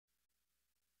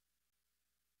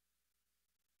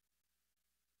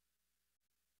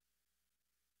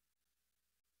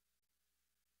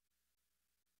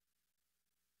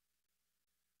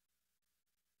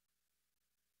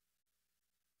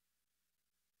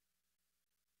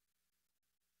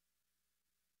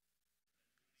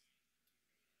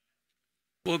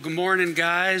Well, good morning,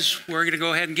 guys. We're going to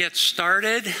go ahead and get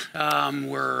started.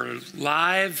 We're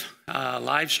live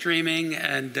streaming.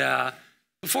 And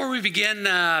before we begin,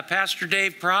 Pastor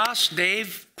Dave Pross.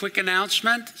 Dave, quick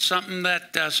announcement, something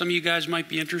that some of you guys might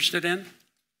be interested in.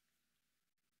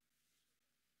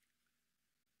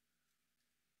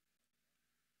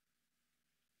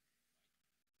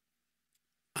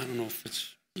 I don't know if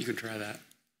it's, you can try that.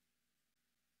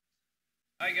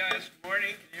 Hi, guys. Good morning.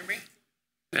 Can you hear me?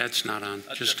 That's not on.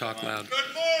 Just talk loud.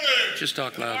 Good morning. Just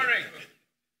talk loud. Good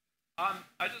morning.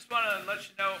 I just want to let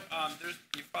you know,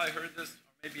 you've probably heard this,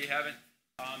 or maybe you haven't.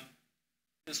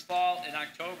 This fall in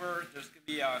October, there's going to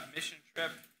be a mission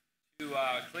trip to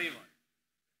Cleveland.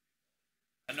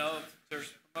 I know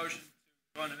there's promotion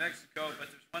to going to Mexico, but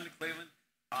there's one to Cleveland.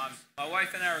 My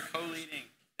wife and I are co-leading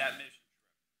that mission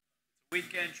trip. It's a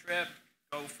weekend trip.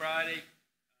 Go Friday.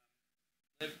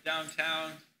 Live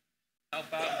downtown.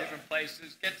 Help out in different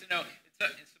places. Get to know.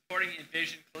 It's supporting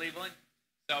Envision Cleveland.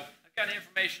 So I've got an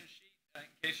information sheet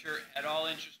in case you're at all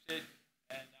interested.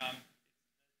 And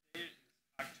it's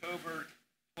October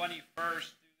 21st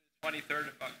through the 23rd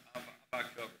of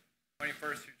October.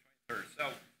 21st through 23rd. So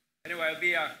anyway,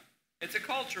 it's a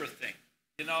culture thing.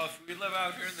 You know, if we live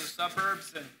out here in the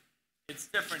suburbs, and it's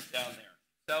different down there.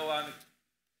 So it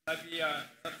might be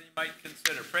something you might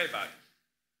consider. Pray about it.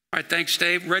 All right, thanks,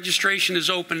 Dave. Registration is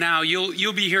open now.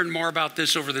 You'll be hearing more about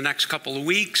this over the next couple of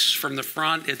weeks from the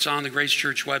front. It's on the Grace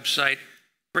Church website.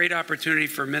 Great opportunity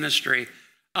for ministry.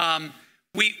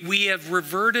 We have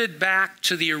reverted back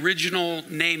to the original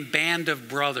name Band of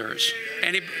Brothers.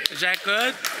 Is that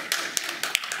good?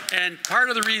 And part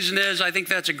of the reason is I think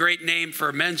that's a great name for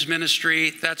a men's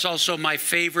ministry. That's also my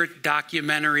favorite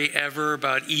documentary ever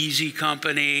about Easy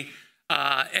Company.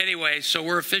 Anyway, so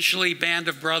we're officially Band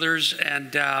of Brothers,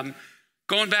 and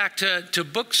going back to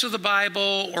books of the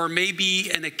Bible, or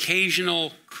maybe an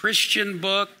occasional Christian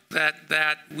book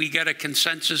that we get a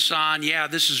consensus on. Yeah,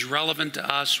 this is relevant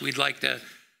to us. We'd like to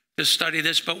study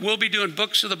this, but we'll be doing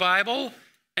books of the Bible.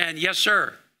 And yes,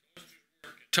 sir.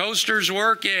 Toaster's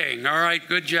working. All right,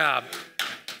 good job.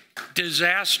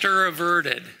 Disaster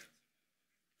averted.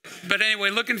 But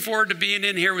anyway, looking forward to being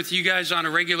in here with you guys on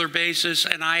a regular basis.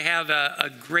 And I have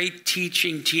a great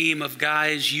teaching team of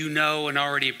guys you know and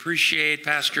already appreciate.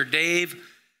 Pastor Dave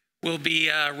will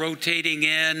be rotating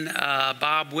in.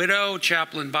 Bob Widow,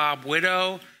 Chaplain Bob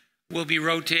Widow, will be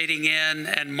rotating in.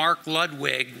 And Mark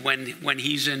Ludwig, when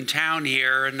he's in town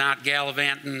here and not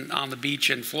gallivanting on the beach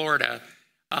in Florida,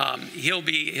 he'll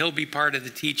be part of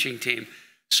the teaching team.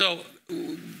 So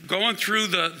going through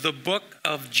the book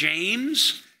of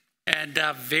James, and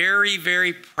a very,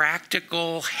 very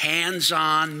practical,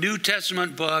 hands-on New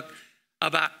Testament book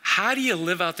about how do you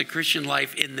live out the Christian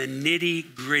life in the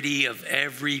nitty-gritty of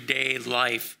everyday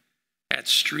life at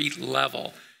street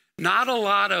level. Not a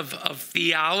lot of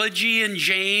theology in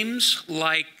James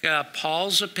like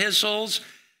Paul's epistles,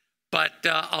 but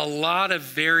a lot of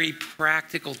very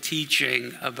practical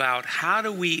teaching about how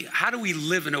do we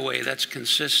live in a way that's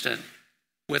consistent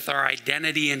with our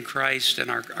identity in Christ and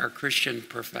our Christian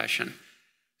profession.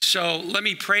 So let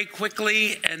me pray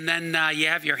quickly, and then you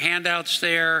have your handouts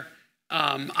there.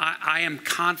 I am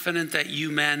confident that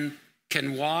you men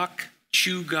can walk,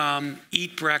 chew gum,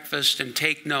 eat breakfast, and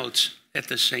take notes at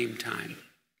the same time.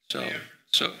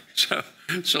 So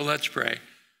let's pray.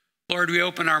 Lord, we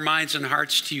open our minds and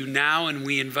hearts to you now, and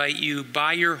we invite you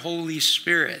by your Holy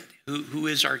Spirit, who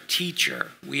is our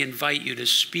teacher. We invite you to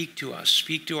speak to us,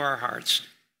 speak to our hearts.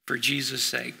 For Jesus'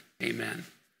 sake, amen.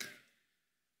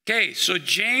 Okay, so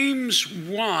James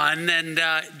 1, and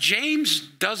James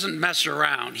doesn't mess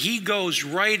around. He goes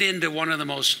right into one of the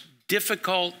most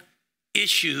difficult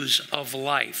issues of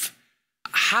life.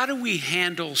 How do we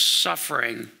handle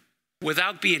suffering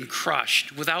without being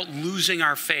crushed, without losing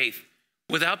our faith,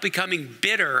 without becoming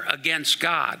bitter against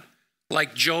God?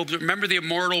 Like Job, remember the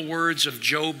immortal words of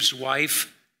Job's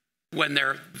wife when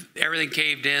everything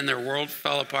caved in, their world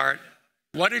fell apart?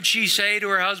 What did she say to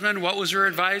her husband? What was her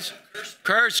advice?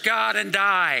 Curse God and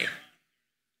die.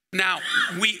 Now,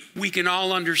 we can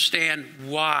all understand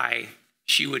why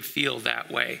she would feel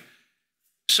that way.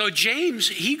 So James,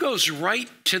 he goes right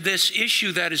to this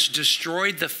issue that has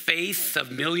destroyed the faith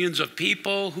of millions of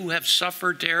people who have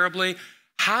suffered terribly.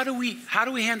 How do we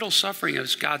handle suffering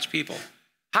as God's people?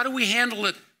 How do we handle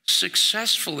it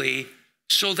successfully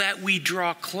so that we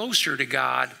draw closer to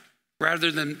God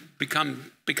rather than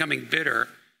becoming bitter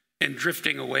and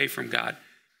drifting away from God?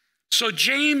 So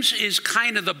James is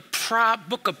kind of the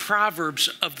book of Proverbs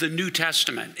of the New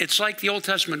Testament. It's like the Old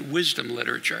Testament wisdom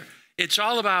literature. It's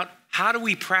all about how do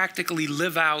we practically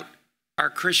live out our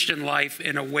Christian life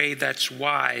in a way that's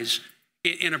wise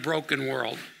in a broken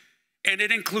world. And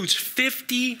it includes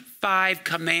 55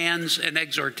 commands and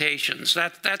exhortations.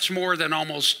 That's more than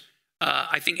almost,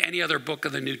 I think, any other book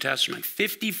of the New Testament.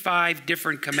 55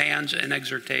 different commands and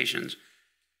exhortations.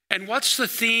 And what's the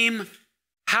theme?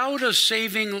 How does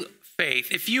saving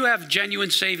faith, if you have genuine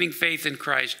saving faith in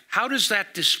Christ, how does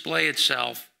that display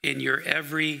itself in your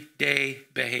everyday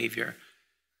behavior?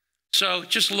 So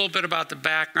just a little bit about the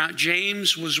background.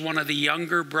 James was one of the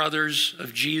younger brothers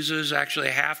of Jesus, actually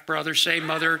a half-brother, same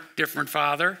mother, different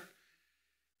father.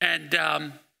 And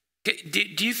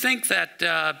do you think that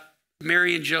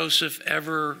Mary and Joseph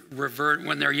ever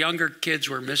when their younger kids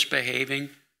were misbehaving,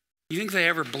 you think they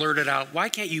ever blurted out, why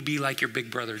can't you be like your big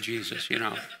brother Jesus, you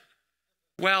know?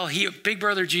 Well, big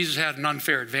brother Jesus had an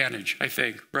unfair advantage, I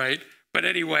think, right? But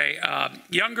anyway,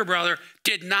 younger brother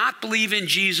did not believe in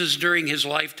Jesus during his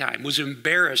lifetime, was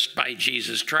embarrassed by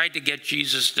Jesus, tried to get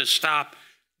Jesus to stop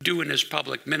doing his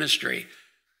public ministry.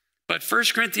 But 1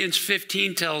 Corinthians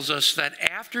 15 tells us that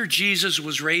after Jesus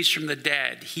was raised from the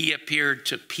dead, he appeared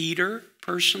to Peter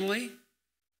personally.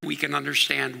 We can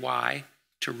understand why,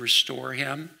 to restore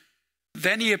him.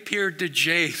 Then he appeared to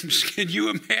James. Can you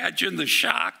imagine the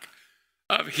shock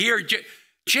of here?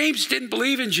 James didn't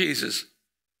believe in Jesus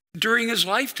during his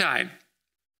lifetime,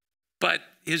 but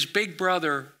his big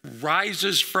brother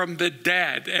rises from the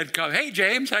dead and comes, hey,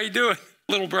 James, how you doing,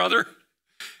 little brother?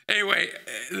 Anyway,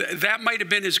 that might have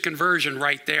been his conversion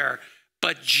right there.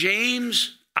 But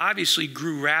James obviously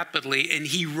grew rapidly, and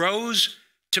he rose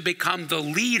to become the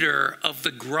leader of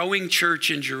the growing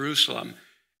church in Jerusalem.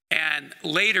 And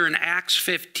later in Acts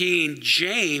 15,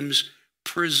 James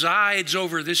presides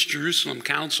over this Jerusalem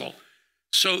council.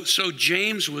 So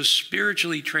James was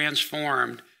spiritually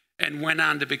transformed and went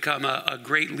on to become a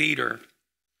great leader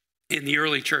in the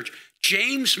early church.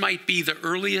 James might be the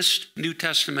earliest New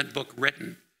Testament book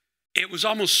written. It was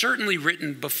almost certainly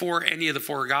written before any of the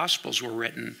four Gospels were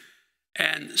written.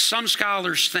 And some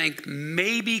scholars think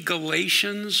maybe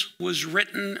Galatians was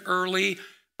written early,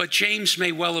 but James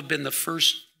may well have been the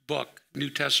first book, New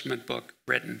Testament book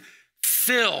written,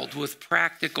 filled with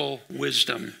practical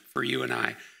wisdom for you and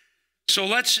I. So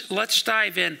let's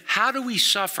dive in. How do we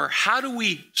suffer? How do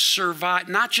we survive,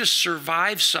 not just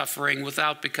survive suffering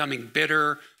without becoming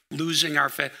bitter, losing our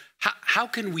faith? How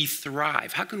can we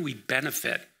thrive? How can we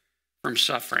benefit from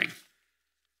suffering?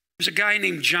 There's a guy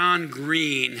named John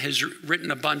Green, has written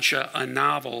a bunch of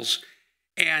novels,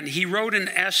 and he wrote an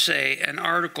essay, an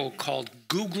article called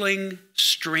Googling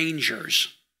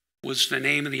Strangers was the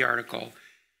name of the article.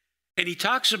 And he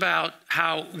talks about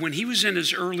how when he was in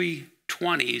his early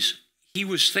 20s, he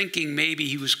was thinking maybe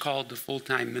he was called to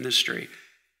full-time ministry.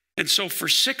 And so for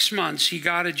 6 months, he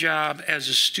got a job as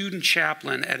a student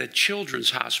chaplain at a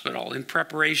children's hospital in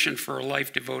preparation for a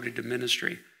life devoted to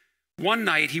ministry. One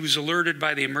night, he was alerted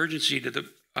by the emergency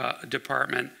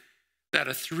department that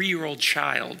a 3-year-old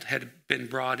child had been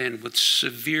brought in with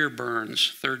severe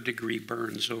burns, 3rd-degree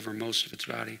burns over most of its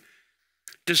body.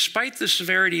 Despite the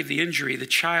severity of the injury, the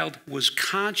child was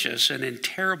conscious and in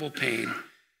terrible pain.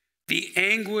 The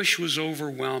anguish was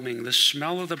overwhelming. The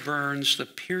smell of the burns, the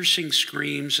piercing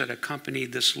screams that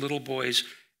accompanied this little boy's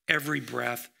every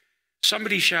breath.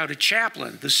 Somebody shouted,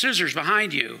 "Chaplain, the scissors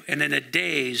behind you." And in a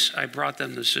daze, I brought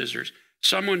them the scissors.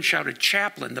 Someone shouted,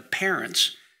 "Chaplain, the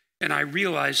parents." And I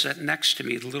realized that next to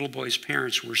me, the little boy's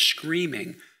parents were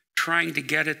screaming, trying to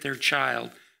get at their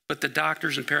child. But the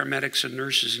doctors and paramedics and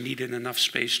nurses needed enough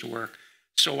space to work.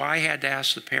 So I had to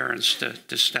ask the parents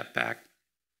to step back.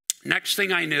 Next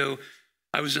thing I knew,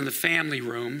 I was in the family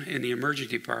room in the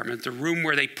emergency department, the room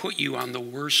where they put you on the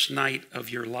worst night of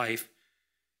your life.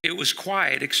 It was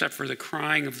quiet except for the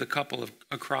crying of the couple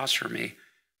across from me.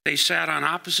 They sat on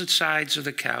opposite sides of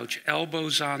the couch,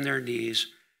 elbows on their knees.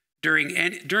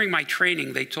 During my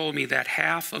training, they told me that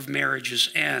half of marriages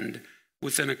end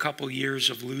within a couple years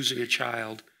of losing a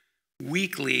child.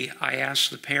 Weekly, I asked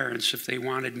the parents if they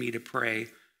wanted me to pray.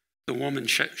 The woman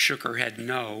shook her head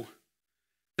no.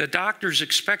 The doctors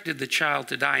expected the child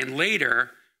to die, and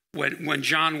later, when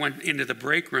John went into the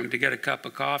break room to get a cup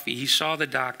of coffee, he saw the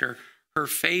doctor, her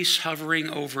face hovering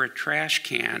over a trash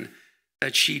can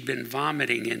that she'd been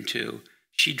vomiting into.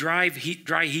 She dry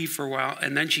heaved for a while,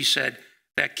 and then she said,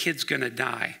 "That kid's going to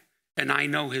die." And I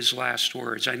know his last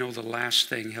words. I know the last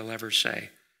thing he'll ever say.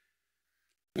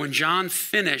 When John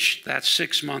finished that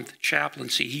 6-month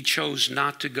chaplaincy, he chose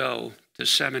not to go to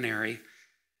seminary.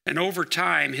 And over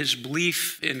time, his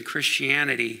belief in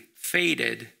Christianity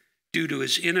faded due to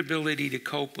his inability to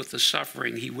cope with the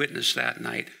suffering he witnessed that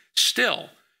night.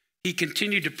 Still, he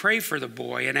continued to pray for the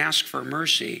boy and ask for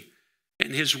mercy.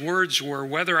 And his words were,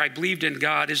 "Whether I believed in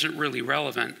God isn't really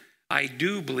relevant. I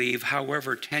do believe,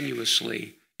 however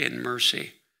tenuously, in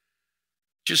mercy.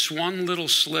 Just one little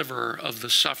sliver of the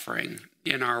suffering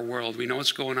in our world. We know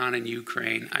what's going on in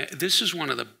Ukraine. This is one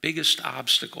of the biggest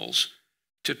obstacles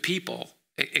to people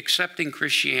accepting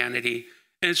Christianity.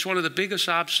 And it's one of the biggest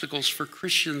obstacles for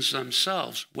Christians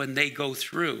themselves when they go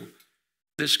through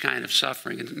this kind of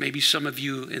suffering. And maybe some of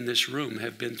you in this room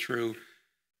have been through,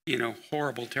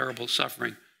 horrible, terrible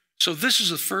suffering. So this is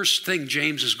the first thing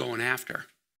James is going after.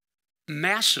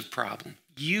 Massive problem,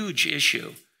 huge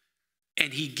issue.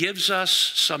 And he gives us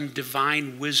some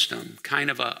divine wisdom,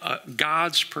 kind of a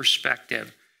God's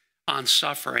perspective on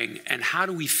suffering and how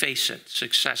do we face it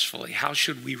successfully? How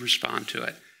should we respond to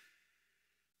it?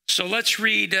 So let's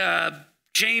read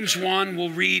James 1. We'll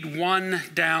read 1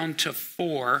 down to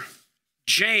 4.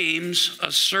 James,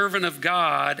 a servant of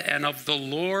God and of the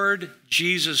Lord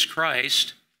Jesus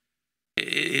Christ,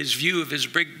 his view of his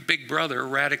big brother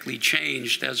radically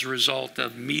changed as a result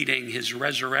of meeting his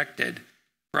resurrected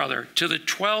brother. To the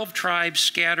 12 tribes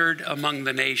scattered among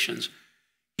the nations.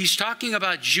 He's talking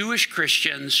about Jewish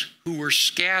Christians who were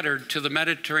scattered to the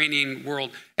Mediterranean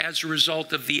world as a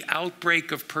result of the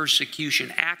outbreak of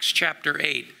persecution. Acts chapter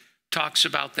 8 talks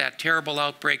about that terrible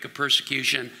outbreak of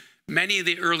persecution. Many of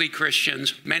the early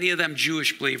Christians, many of them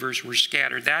Jewish believers, were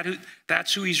scattered.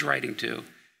 That's who he's writing to.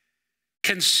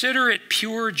 Consider it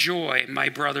pure joy, my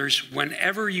brothers,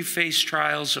 whenever you face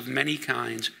trials of many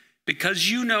kinds, because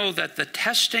you know that the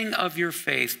testing of your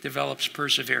faith develops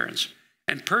perseverance.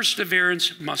 And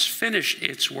perseverance must finish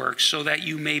its work so that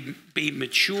you may be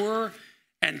mature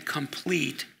and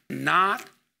complete, not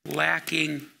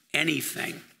lacking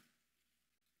anything.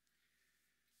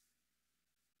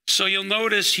 So you'll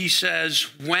notice he says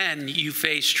when you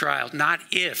face trials, not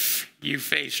if you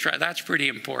face trials. That's pretty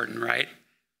important, right?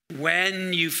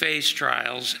 When you face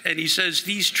trials. And he says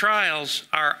these trials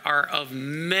are of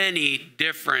many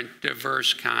different,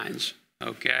 diverse kinds,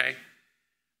 okay?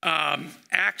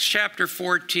 Acts chapter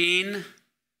 14,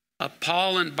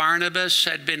 Paul and Barnabas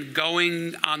had been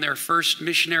going on their first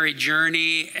missionary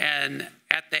journey, and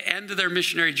at the end of their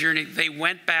missionary journey, they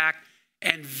went back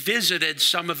and visited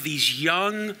some of these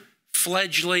young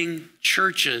fledgling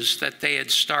churches that they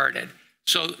had started.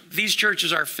 So these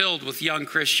churches are filled with young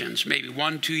Christians, maybe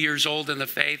 1, 2 years old in the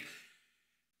faith.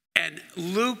 And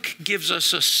Luke gives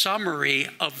us a summary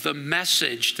of the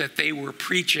message that they were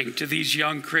preaching to these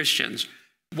young Christians.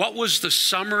 What was the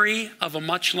summary of a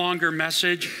much longer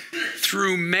message?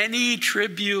 Through many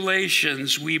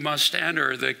tribulations, we must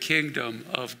enter the kingdom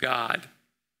of God.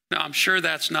 Now, I'm sure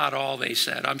that's not all they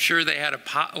said. I'm sure they had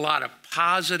a lot of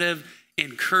positive,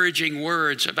 encouraging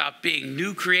words about being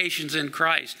new creations in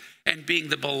Christ and being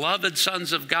the beloved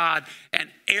sons of God and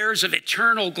heirs of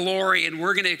eternal glory, and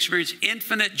we're going to experience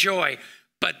infinite joy.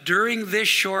 But during this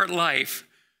short life,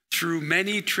 through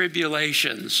many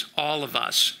tribulations, all of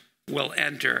us will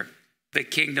enter the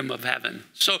kingdom of heaven.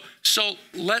 So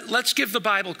let's give the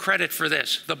Bible credit for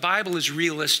this. The Bible is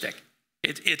realistic.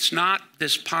 It's not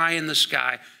this pie in the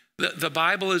sky. The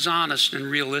Bible is honest and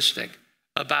realistic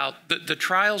about the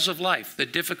trials of life, the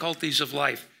difficulties of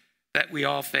life that we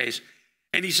all face.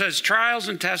 And he says trials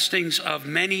and testings of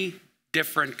many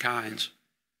different kinds.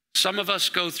 Some of us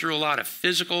go through a lot of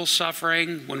physical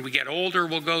suffering. When we get older,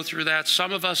 we'll go through that.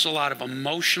 Some of us, a lot of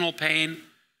emotional pain,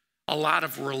 a lot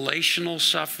of relational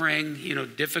suffering,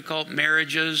 difficult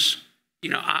marriages.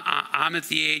 I'm at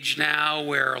the age now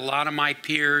where a lot of my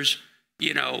peers,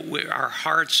 our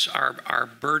hearts are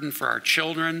burdened for our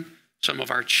children. Some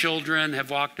of our children have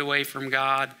walked away from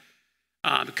God.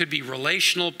 It could be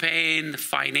relational pain,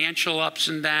 financial ups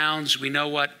and downs. We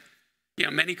know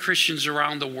many Christians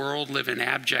around the world live in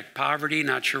abject poverty,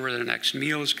 not sure where their next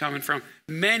meal is coming from.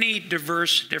 Many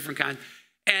diverse, different kinds.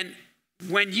 And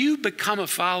when you become a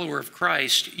follower of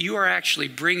Christ, you are actually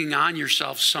bringing on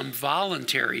yourself some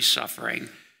voluntary suffering.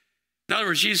 In other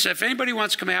words, Jesus said, if anybody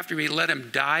wants to come after me, let him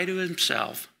die to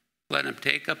himself. Let him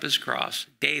take up his cross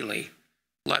daily.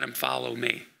 Let him follow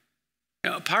me.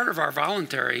 Part of our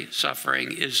voluntary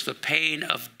suffering is the pain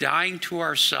of dying to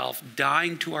ourself,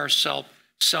 dying to our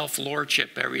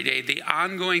self-lordship every day, the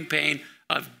ongoing pain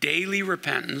of daily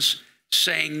repentance,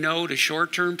 saying no to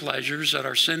short-term pleasures that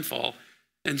are sinful,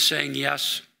 and saying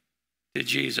yes to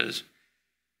Jesus.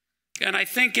 And I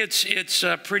think it's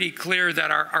pretty clear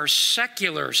that our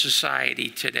secular society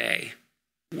today,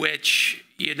 which,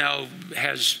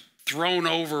 has thrown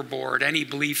overboard any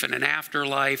belief in an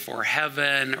afterlife or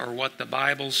heaven or what the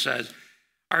Bible says,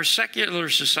 our secular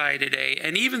society today,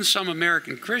 and even some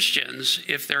American Christians,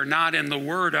 if they're not in the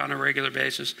Word on a regular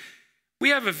basis,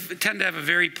 we tend to have a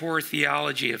very poor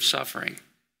theology of suffering.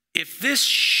 If this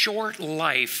short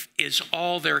life is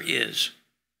all there is,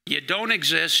 you don't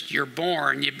exist, you're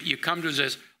born, you come to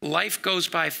exist, life goes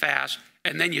by fast,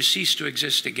 and then you cease to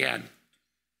exist again,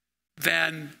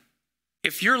 then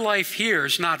if your life here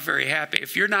is not very happy,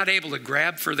 if you're not able to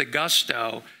grab for the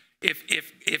gusto,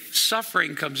 if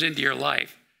suffering comes into your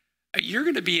life, you're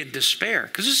going to be in despair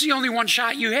because this is the only one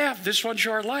shot you have, this one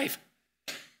short life.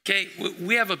 Okay,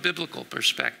 we have a biblical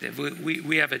perspective.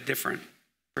 We have a different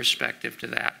perspective to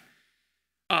that.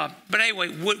 But anyway,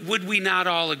 would we not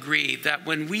all agree that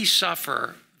when we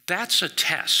suffer, that's a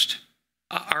test?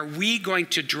 Are we going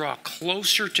to draw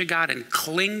closer to God and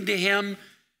cling to him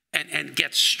and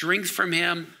get strength from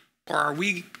him? Or are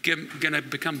we going to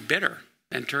become bitter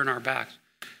and turn our backs?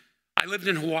 I lived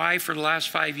in Hawaii for the last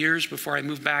 5 years before I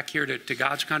moved back here to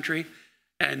God's country.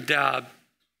 And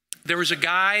there was a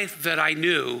guy that I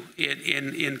knew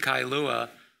in Kailua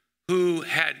who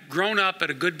had grown up at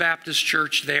a good Baptist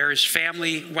church there. His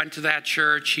family went to that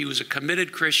church. He was a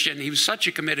committed Christian. He was such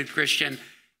a committed Christian,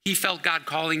 he felt God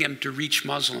calling him to reach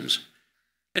Muslims.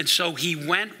 And so he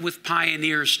went with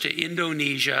pioneers to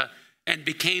Indonesia and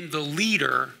became the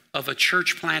leader of a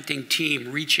church planting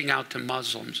team reaching out to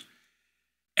Muslims.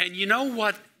 And you know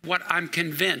what I'm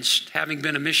convinced, having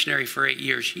been a missionary for 8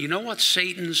 years, you know what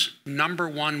Satan's number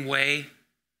one way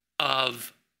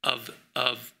of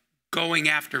going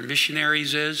after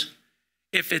missionaries is?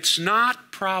 If it's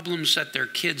not problems that their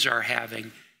kids are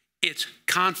having, it's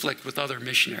conflict with other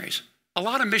missionaries. A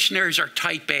lot of missionaries are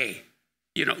type A.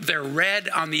 You know, they're red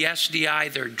on the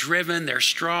SDI, they're driven, they're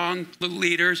strong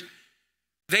leaders.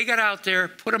 They got out there,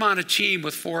 put them on a team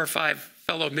with 4 or 5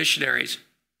 fellow missionaries,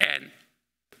 and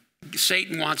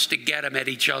Satan wants to get them at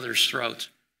each other's throats.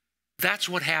 That's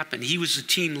what happened. He was the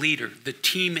team leader. The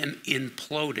team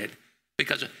imploded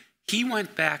because he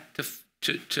went back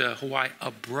to Hawaii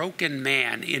a broken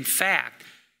man. In fact,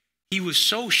 he was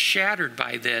so shattered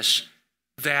by this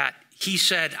that he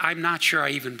said, I'm not sure I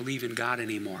even believe in God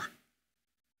anymore.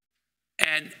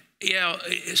 And, you know,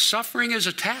 suffering is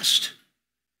a test.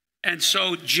 And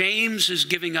so James is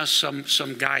giving us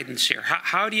some guidance here.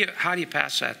 How do you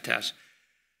pass that test?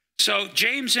 So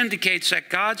James indicates that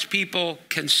God's people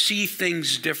can see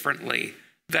things differently,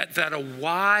 that a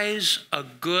wise, a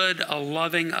good, a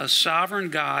loving, a sovereign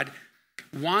God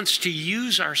wants to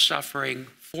use our suffering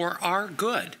for our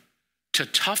good, to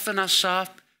toughen us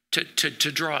up, to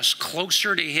draw us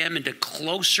closer to him, into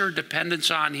closer dependence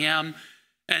on him,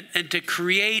 and to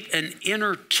create an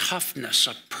inner toughness,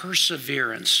 a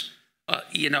perseverance, a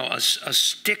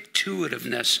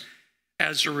stick-to-itiveness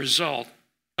as a result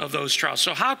of those trials.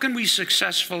 So how can we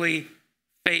successfully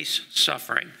face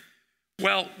suffering?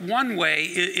 Well, one way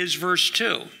is verse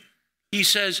 2. He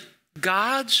says,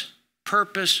 God's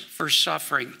purpose for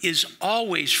suffering is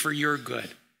always for your good.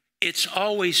 It's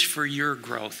always for your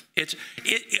growth.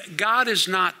 God is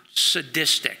not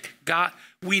sadistic.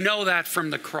 We know that from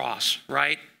the cross,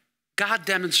 right? God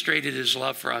demonstrated his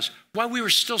love for us. While we were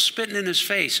still spitting in his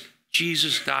face,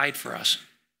 Jesus died for us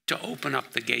to open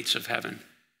up the gates of heaven.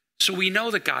 So we know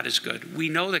that God is good. We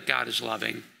know that God is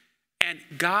loving. And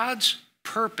God's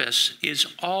purpose is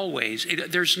always,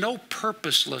 there's no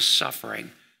purposeless suffering.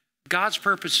 God's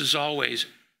purpose is always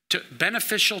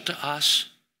beneficial to us.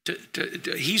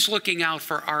 He's looking out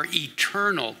for our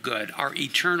eternal good, our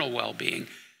eternal well-being.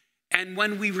 And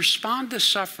when we respond to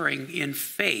suffering in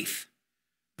faith,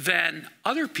 then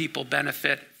other people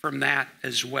benefit from that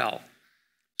as well.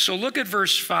 So look at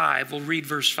verse 5. We'll read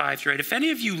verse 5 through 8. If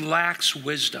any of you lacks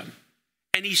wisdom,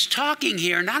 and he's talking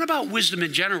here not about wisdom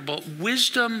in general, but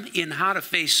wisdom in how to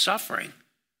face suffering.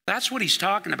 That's what he's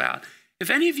talking about. If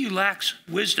any of you lacks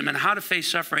wisdom in how to face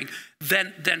suffering,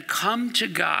 then come to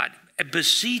God,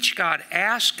 beseech God,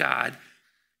 ask God,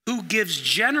 who gives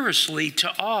generously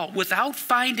to all without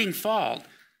finding fault,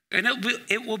 and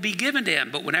it will be given to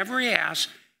him. But whenever he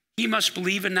asks, he must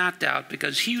believe and not doubt,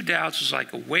 because he who doubts is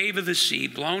like a wave of the sea,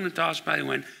 blown and tossed by the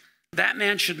wind. That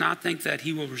man should not think that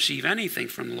he will receive anything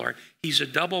from the Lord. He's a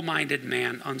double-minded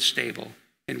man, unstable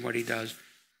in what he does.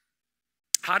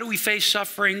 How do we face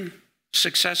suffering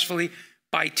successfully?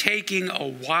 By taking a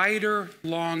wider,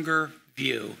 longer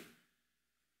view.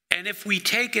 And if we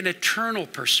take an eternal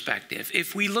perspective,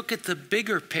 if we look at the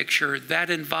bigger picture, that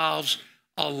involves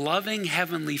a loving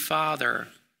Heavenly Father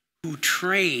who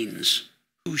trains,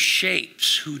 who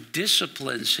shapes, who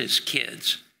disciplines his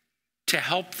kids to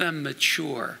help them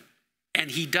mature.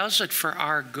 And he does it for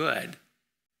our good.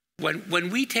 When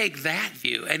we take that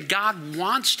view, and God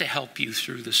wants to help you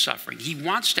through the suffering, he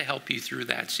wants to help you through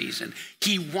that season.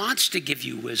 He wants to give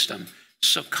you wisdom.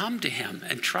 So come to him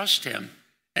and trust him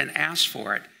and ask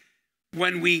for it.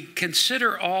 when we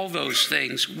consider all those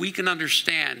things, we can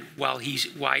understand why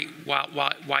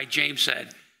James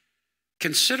said,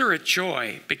 consider it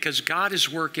joy, because God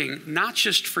is working not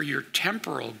just for your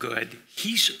temporal good,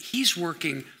 he's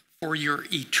working for your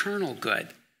eternal good,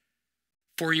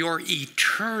 for your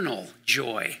eternal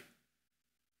joy.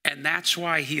 And that's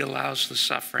why he allows the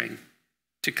suffering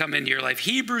to come into your life.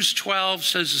 Hebrews 12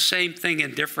 says the same thing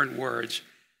in different words.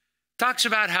 Talks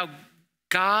about how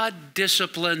God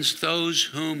disciplines those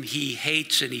whom he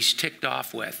hates and he's ticked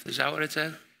off with. Is that what it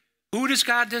says? Who does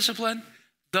God discipline?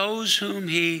 Those whom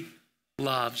he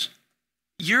loves.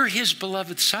 You're his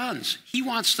beloved sons. He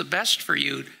wants the best for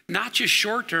you, not just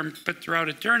short term, but throughout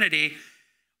eternity.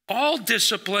 All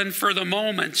discipline for the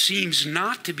moment seems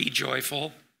not to be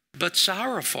joyful, but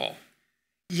sorrowful.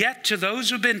 Yet to those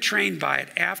who've been trained by it,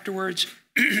 afterwards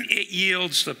it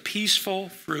yields the peaceful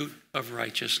fruit of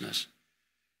righteousness.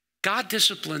 God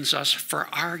disciplines us for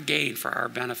our gain, for our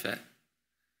benefit.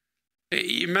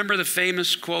 You remember the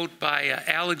famous quote by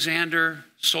Alexander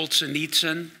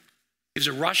Solzhenitsyn? He was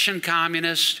a Russian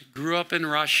communist, grew up in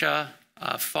Russia,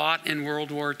 fought in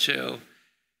World War II,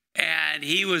 and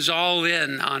he was all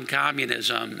in on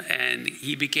communism, and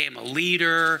he became a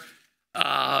leader.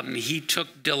 He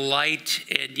took delight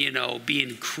in,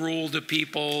 being cruel to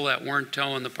people that weren't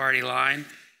towing the party line.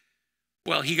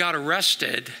 Well, he got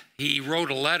arrested. He wrote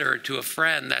a letter to a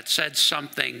friend that said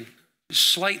something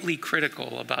slightly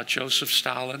critical about Joseph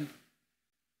Stalin.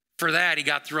 For that, he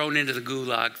got thrown into the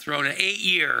Gulag, thrown an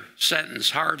 8-year sentence,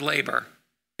 hard labor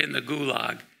in the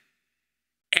Gulag.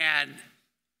 And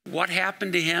what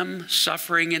happened to him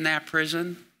suffering in that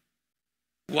prison?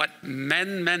 What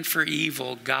men meant for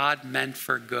evil, God meant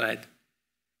for good.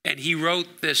 And he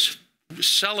wrote this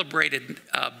celebrated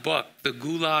book, The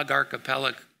Gulag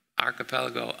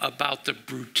Archipelago, about the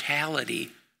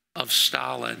brutality of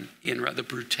Stalin, the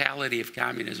brutality of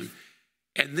communism.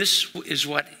 And this is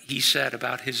what he said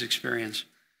about his experience.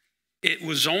 It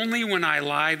was only when I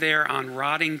lie there on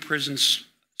rotting prison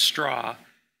straw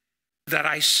that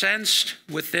I sensed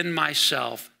within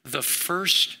myself the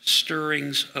first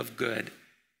stirrings of good.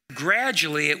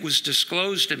 Gradually, it was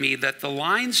disclosed to me that the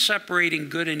line separating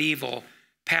good and evil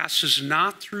passes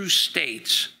not through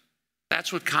states.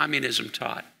 That's what communism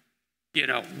taught.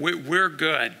 We're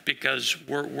good because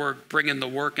we're bringing the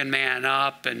working man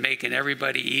up and making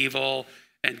everybody evil,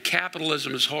 and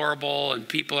capitalism is horrible and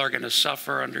people are going to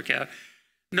suffer under capitalism.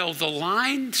 No, the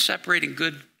line separating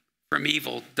good from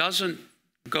evil doesn't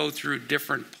go through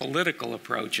different political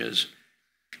approaches,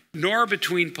 nor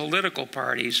between political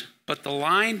parties, but the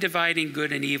line dividing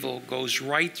good and evil goes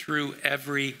right through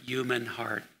every human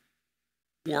heart.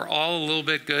 We're all a little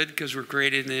bit good because we're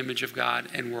created in the image of God,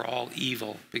 and we're all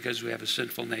evil because we have a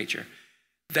sinful nature.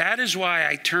 That is why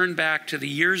I turn back to the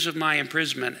years of my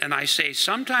imprisonment, and I say,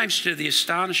 sometimes to the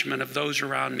astonishment of those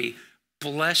around me,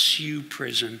 bless you,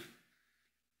 prison.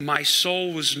 My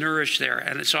soul was nourished there.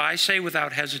 And so I say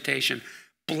without hesitation,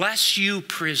 bless you,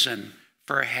 prison,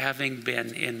 for having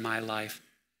been in my life.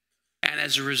 And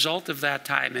as a result of that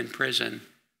time in prison,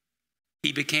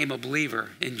 he became a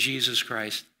believer in Jesus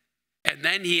Christ. And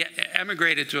then he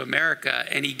emigrated to America,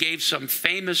 and he gave some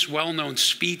famous, well-known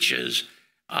speeches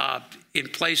in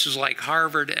places like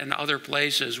Harvard and other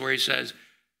places where he says,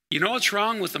 you know what's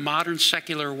wrong with the modern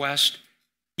secular West?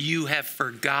 You have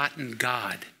forgotten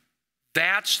God.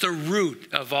 That's the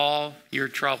root of all your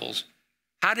troubles.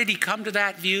 How did he come to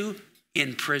that view?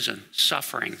 In prison,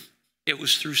 suffering. It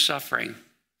was through suffering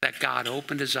that God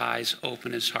opened his eyes,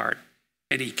 opened his heart,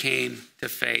 and he came to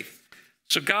faith.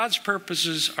 So God's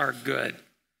purposes are good.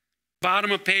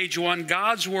 Bottom of page 1,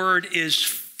 God's word is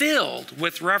filled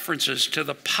with references to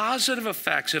the positive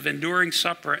effects of enduring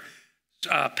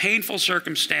painful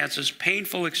circumstances,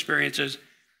 painful experiences.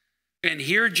 And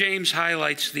here James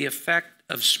highlights the effect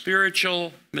of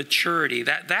spiritual maturity.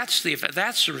 That's the effect.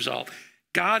 That's the result.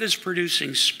 God is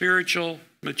producing spiritual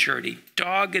maturity,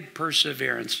 dogged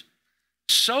perseverance,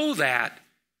 so that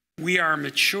we are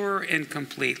mature and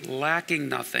complete, lacking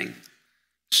nothing.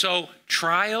 So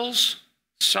trials,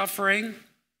 suffering,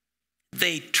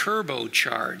 they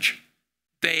turbocharge,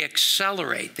 they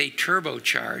accelerate, they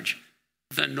turbocharge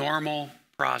the normal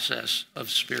process of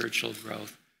spiritual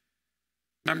growth.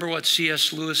 Remember what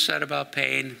C.S. Lewis said about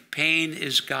pain? Pain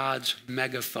is God's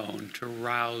megaphone to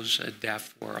rouse a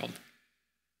deaf world.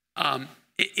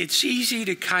 It's easy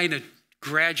to kind of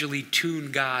gradually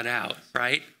tune God out,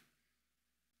 right?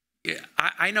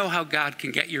 I know how God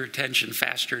can get your attention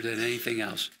faster than anything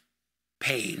else.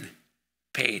 Pain.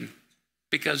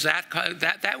 Because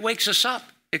that wakes us up.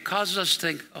 It causes us to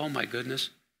think, oh my goodness,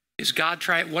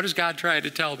 what is God trying to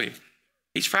tell me?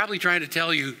 He's probably trying to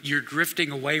tell you you're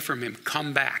drifting away from him.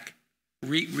 Come back.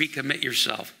 Recommit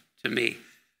yourself to me.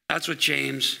 That's what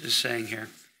James is saying here.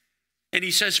 And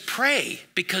he says, pray,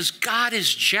 because God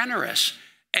is generous.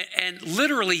 And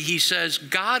literally he says,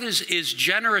 God is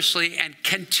generously and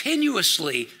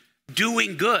continuously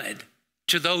doing good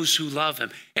to those who love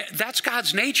him. That's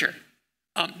God's nature.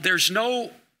 That's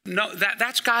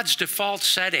God's default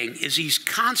setting, is he's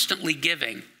constantly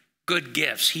giving good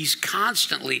gifts. He's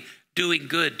constantly doing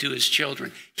good to his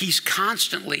children. He's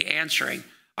constantly answering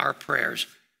our prayers.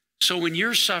 So when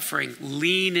you're suffering,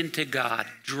 lean into God,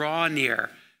 draw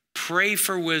near, pray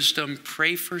for wisdom,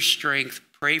 pray for strength,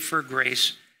 pray for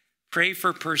grace, pray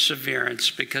for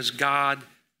perseverance, because God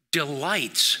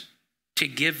delights to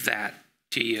give that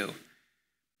to you.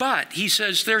 But he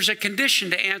says there's a condition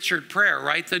to answered prayer,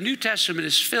 right? The New Testament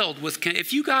is filled with,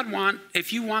 if you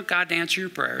want God to answer your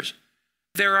prayers,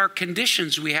 there are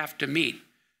conditions we have to meet.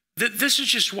 This is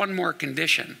just one more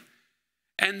condition.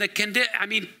 And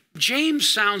James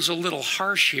sounds a little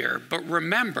harsh here, but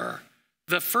remember,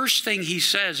 the first thing he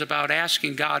says about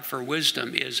asking God for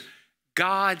wisdom is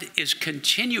God is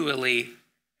continually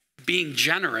being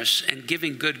generous and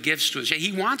giving good gifts to us.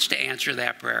 He wants to answer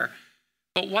that prayer,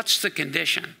 but what's the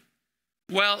condition?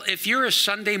 Well, if you're a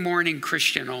Sunday morning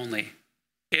Christian only,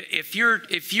 if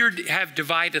you have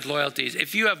divided loyalties,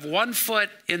 if you have 1 foot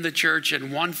in the church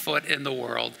and 1 foot in the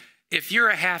world, if you're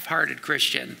a half-hearted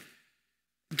Christian,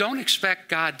 don't expect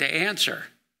God to answer.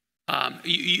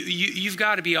 You've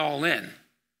got to be all in.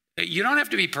 You don't have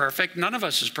to be perfect. None of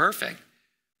us is perfect.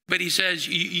 But he says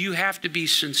you have to be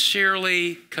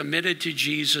sincerely committed to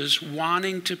Jesus,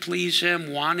 wanting to please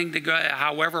him, wanting to go,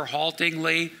 however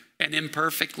haltingly and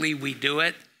imperfectly we do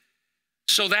it.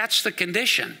 So that's the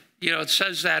condition. It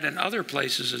says that in other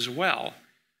places as well.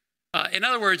 In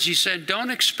other words, he said,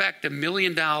 don't expect $1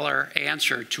 million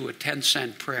answer to a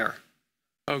 10-cent prayer,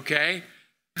 okay?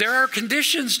 There are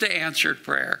conditions to answered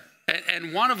prayer,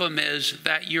 and one of them is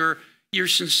that you're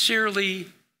sincerely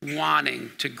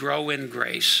wanting to grow in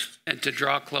grace and to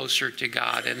draw closer to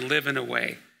God and live in a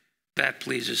way that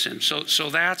pleases him. So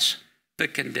that's the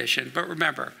condition. But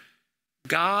remember,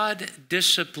 God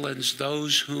disciplines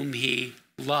those whom he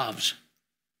loves.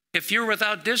 If you're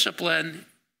without discipline,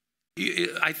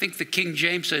 I think the King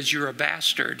James says you're a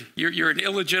bastard. You're an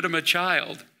illegitimate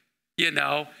child.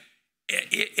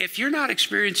 If you're not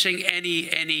experiencing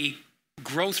any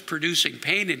growth-producing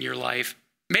pain in your life,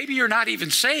 maybe you're not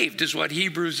even saved, is what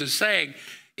Hebrews is saying.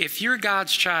 If you're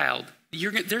God's child,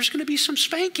 there's going to be some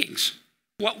spankings.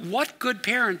 What good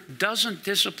parent doesn't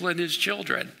discipline his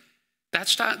children?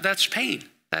 That's pain.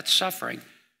 That's suffering.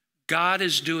 God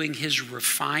is doing his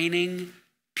refining,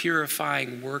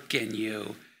 purifying work in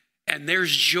you. And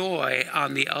there's joy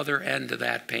on the other end of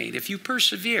that pain. If you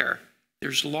persevere,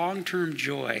 there's long-term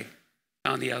joy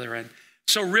on the other end.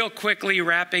 So real quickly,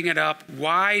 wrapping it up,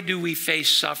 why do we face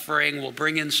suffering? We'll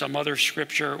bring in some other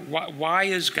scripture. Why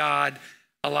is God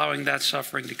allowing that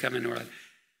suffering to come into our life?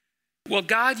 Well,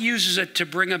 God uses it to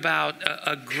bring about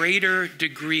a greater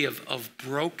degree of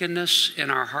brokenness in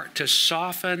our heart, to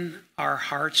soften our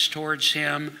hearts towards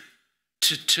him,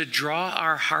 to draw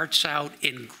our hearts out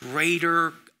in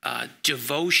greater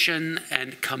devotion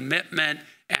and commitment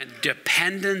and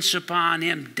dependence upon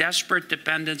him, desperate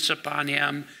dependence upon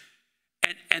him.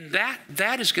 And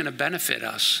that is going to benefit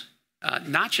us,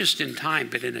 not just in time,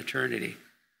 but in eternity.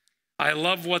 I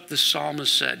love what the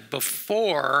psalmist said.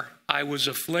 Before I was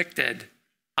afflicted,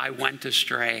 I went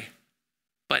astray,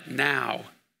 but now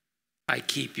I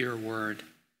keep your word.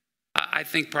 I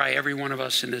think probably every one of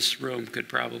us in this room could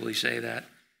probably say that.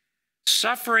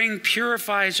 Suffering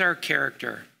purifies our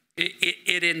character.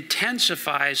 It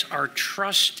intensifies our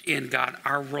trust in God,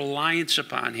 our reliance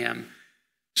upon him,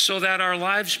 so that our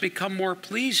lives become more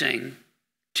pleasing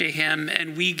to him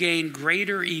and we gain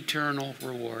greater eternal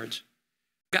rewards.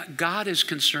 God is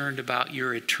concerned about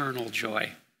your eternal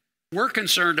joy. We're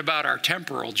concerned about our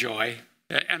temporal joy,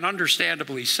 and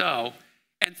understandably so.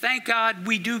 And thank God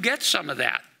we do get some of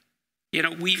that.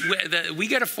 We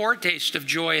get a foretaste of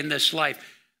joy in this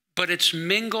life, but it's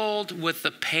mingled with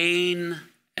the pain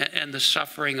and the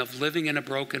suffering of living in a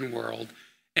broken world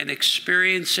and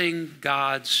experiencing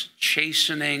God's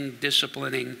chastening,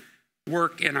 disciplining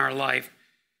work in our life.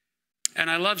 And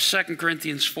I love 2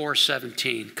 Corinthians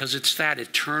 4:17 because it's that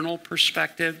eternal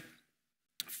perspective.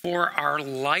 For our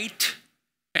light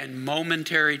and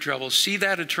momentary troubles. See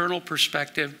that eternal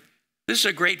perspective? This is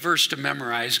a great verse to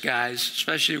memorize, guys,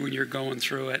 especially when you're going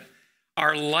through it.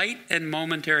 Our light and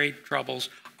momentary troubles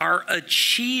are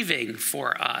achieving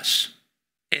for us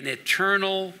an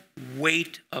eternal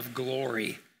weight of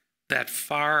glory that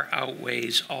far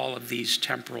outweighs all of these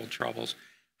temporal troubles.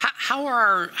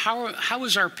 How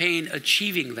is our pain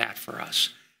achieving that for us?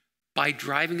 By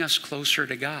driving us closer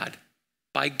to God,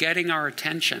 by getting our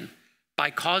attention,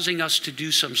 by causing us to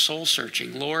do some soul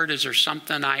searching. Lord, is there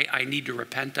something I need to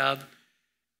repent of?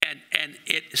 And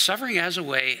suffering has a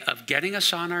way of getting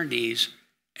us on our knees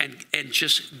and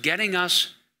just getting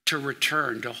us to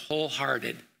return to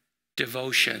wholehearted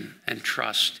devotion and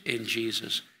trust in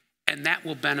Jesus. And that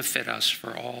will benefit us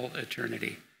for all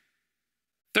eternity.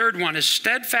 Third one is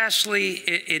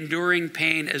steadfastly enduring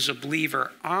pain as a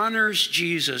believer honors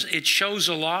Jesus. It shows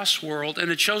a lost world,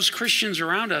 and it shows Christians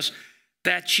around us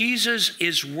that Jesus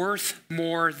is worth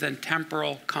more than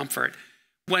temporal comfort.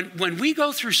 When we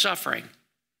go through suffering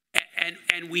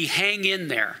and we hang in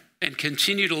there and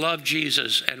continue to love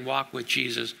Jesus and walk with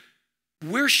Jesus,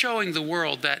 we're showing the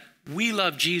world that we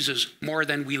love Jesus more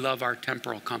than we love our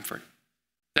temporal comfort.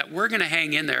 That we're going to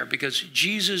hang in there because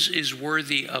Jesus is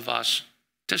worthy of us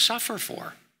to suffer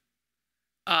for.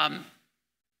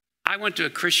 I went to a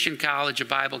Christian college, a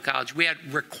Bible college. We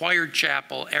had required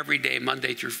chapel every day,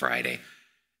 Monday through Friday.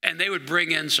 And they would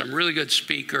bring in some really good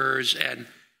speakers. And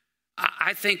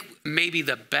I think maybe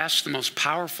the best, the most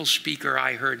powerful speaker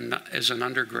I heard as an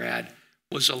undergrad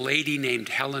was a lady named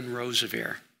Helen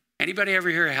Roseveare. Anybody ever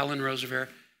hear of Helen Roseveare?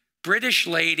 British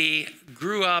lady,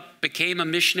 grew up, became a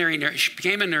missionary nurse. She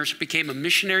became a nurse, became a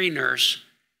missionary nurse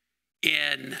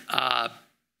in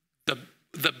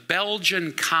the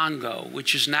Belgian Congo,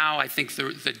 which is now, I think,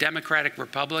 the Democratic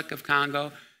Republic of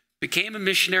Congo. Became a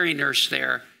missionary nurse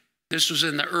there. This was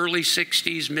in the early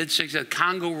 60s, mid-60s. The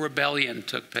Congo rebellion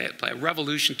took place, a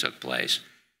revolution took place.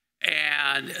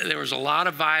 And there was a lot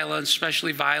of violence,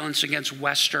 especially violence against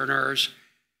Westerners.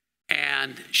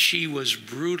 And she was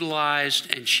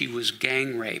brutalized and she was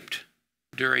gang raped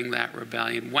during that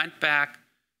rebellion. Went back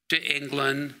to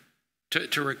England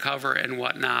to recover and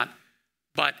whatnot,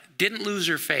 but didn't lose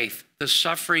her faith. The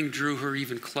suffering drew her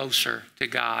even closer to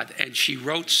God. And she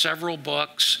wrote several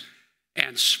books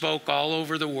and spoke all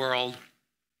over the world.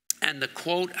 And the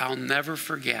quote I'll never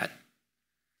forget,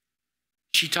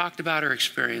 she talked about her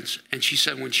experience. And she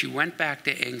said when she went back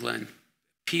to England,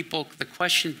 the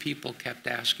question people kept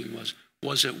asking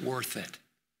was it worth it?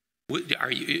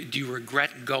 Do you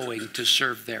regret going to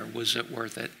serve there? Was it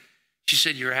worth it? She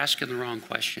said, you're asking the wrong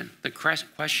question. The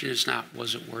question is not,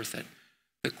 was it worth it?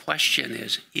 The question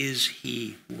is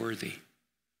he worthy?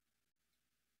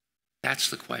 That's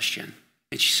the question.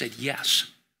 And she said,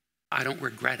 yes, I don't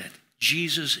regret it.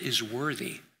 Jesus is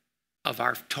worthy of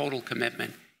our total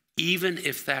commitment, even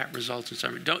if that results in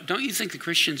suffering. Don't you think the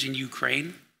Christians in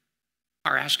Ukraine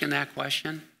are asking that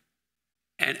question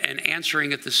and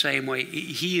answering it the same way?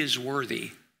 He is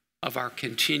worthy of our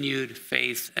continued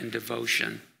faith and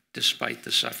devotion despite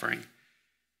the suffering.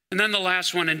 And then the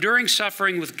last one, enduring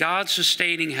suffering with God's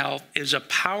sustaining help is a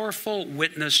powerful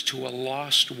witness to a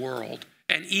lost world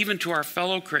and even to our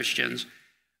fellow Christians.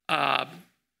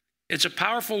 It's a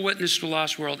powerful witness to a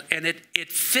lost world, and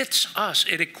it fits us,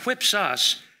 it equips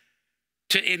us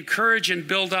to encourage and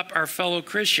build up our fellow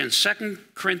Christians. 2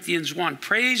 Corinthians 1,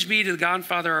 praise be to the God and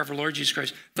Father of our Lord Jesus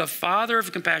Christ, the Father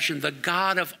of compassion, the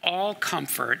God of all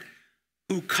comfort,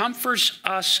 who comforts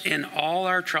us in all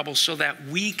our troubles so that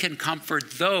we can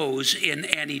comfort those in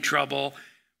any trouble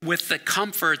with the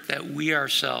comfort that we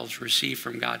ourselves receive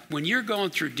from God. When you're going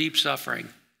through deep suffering,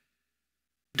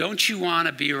 don't you want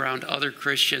to be around other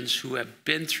Christians who have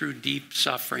been through deep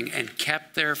suffering and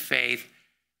kept their faith?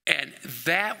 And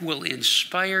that will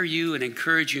inspire you and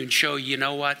encourage you and show, you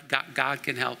know what, God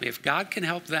can help me. If God can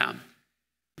help them,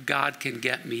 God can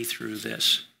get me through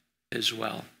this as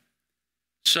well.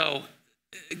 So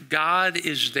God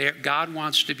is there. God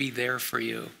wants to be there for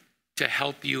you to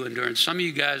help you endure. And some of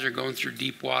you guys are going through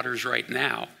deep waters right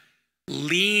now.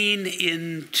 Lean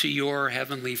into your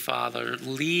Heavenly Father.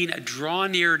 Draw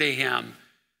near to Him.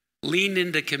 Lean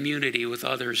into community with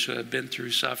others who have been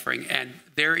through suffering. And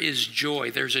there is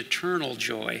joy. There's eternal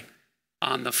joy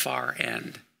on the far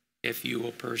end if you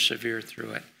will persevere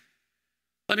through it.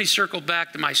 Let me circle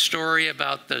back to my story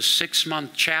about the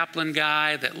 6-month chaplain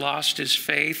guy that lost his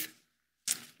faith.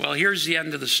 Well, here's the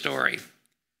end of the story.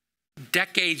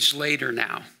 Decades later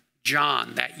now,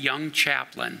 John, that young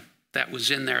chaplain that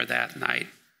was in there that night,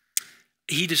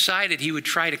 he decided he would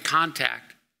try to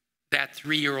contact that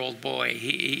 3-year-old boy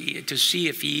to see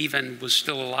if he even was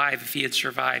still alive, if he had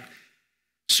survived.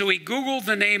 So he Googled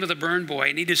the name of the burn boy,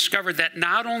 and he discovered that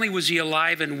not only was he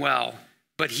alive and well,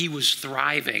 but he was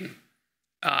thriving.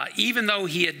 Even though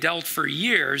he had dealt for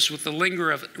years with the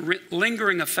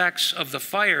lingering effects of the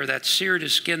fire that seared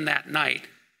his skin that night.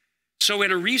 So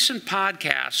in a recent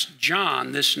podcast,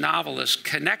 John, this novelist,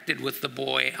 connected with the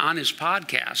boy on his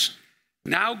podcast,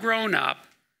 now grown up,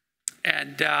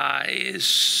 and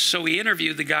so he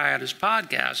interviewed the guy on his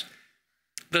podcast.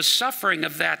 The suffering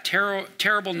of that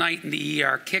terrible night in the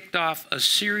ER kicked off a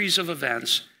series of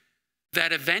events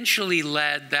that eventually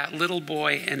led that little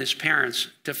boy and his parents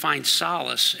to find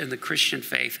solace in the Christian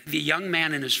faith. The young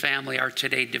man and his family are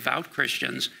today devout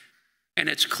Christians, and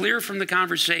it's clear from the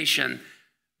conversation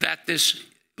that this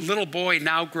little boy,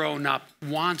 now grown up,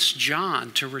 wants John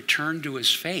to return to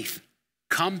his faith.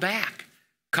 Come back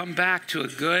to a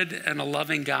good and a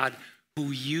loving God who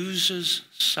uses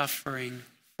suffering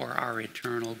for our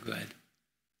eternal good.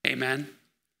 Amen.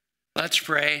 Let's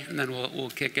pray, and then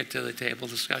we'll kick it to the table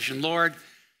discussion. Lord,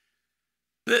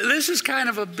 this is kind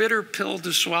of a bitter pill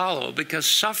to swallow, because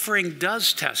suffering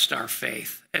does test our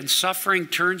faith, and suffering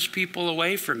turns people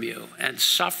away from you, and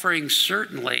suffering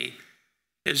certainly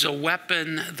is a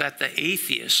weapon that the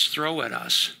atheists throw at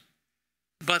us.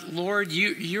 But Lord,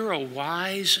 you're a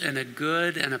wise and a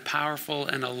good and a powerful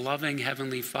and a loving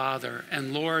Heavenly Father.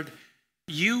 And Lord,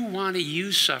 you want to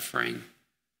use suffering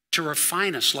to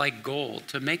refine us like gold,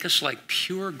 to make us like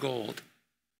pure gold,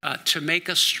 to make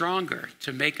us stronger,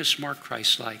 to make us more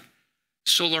Christ-like.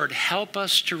 So Lord, help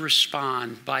us to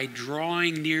respond by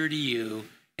drawing near to you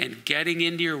and getting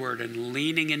into your word and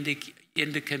leaning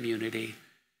into community.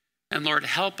 And Lord,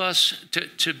 help us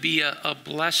to be a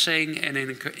blessing and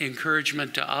an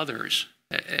encouragement to others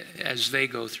as they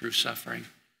go through suffering.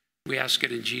 We ask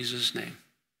it in Jesus' name.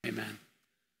 Amen.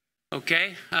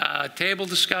 Okay, table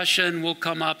discussion will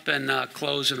come up and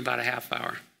close in about a half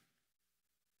hour.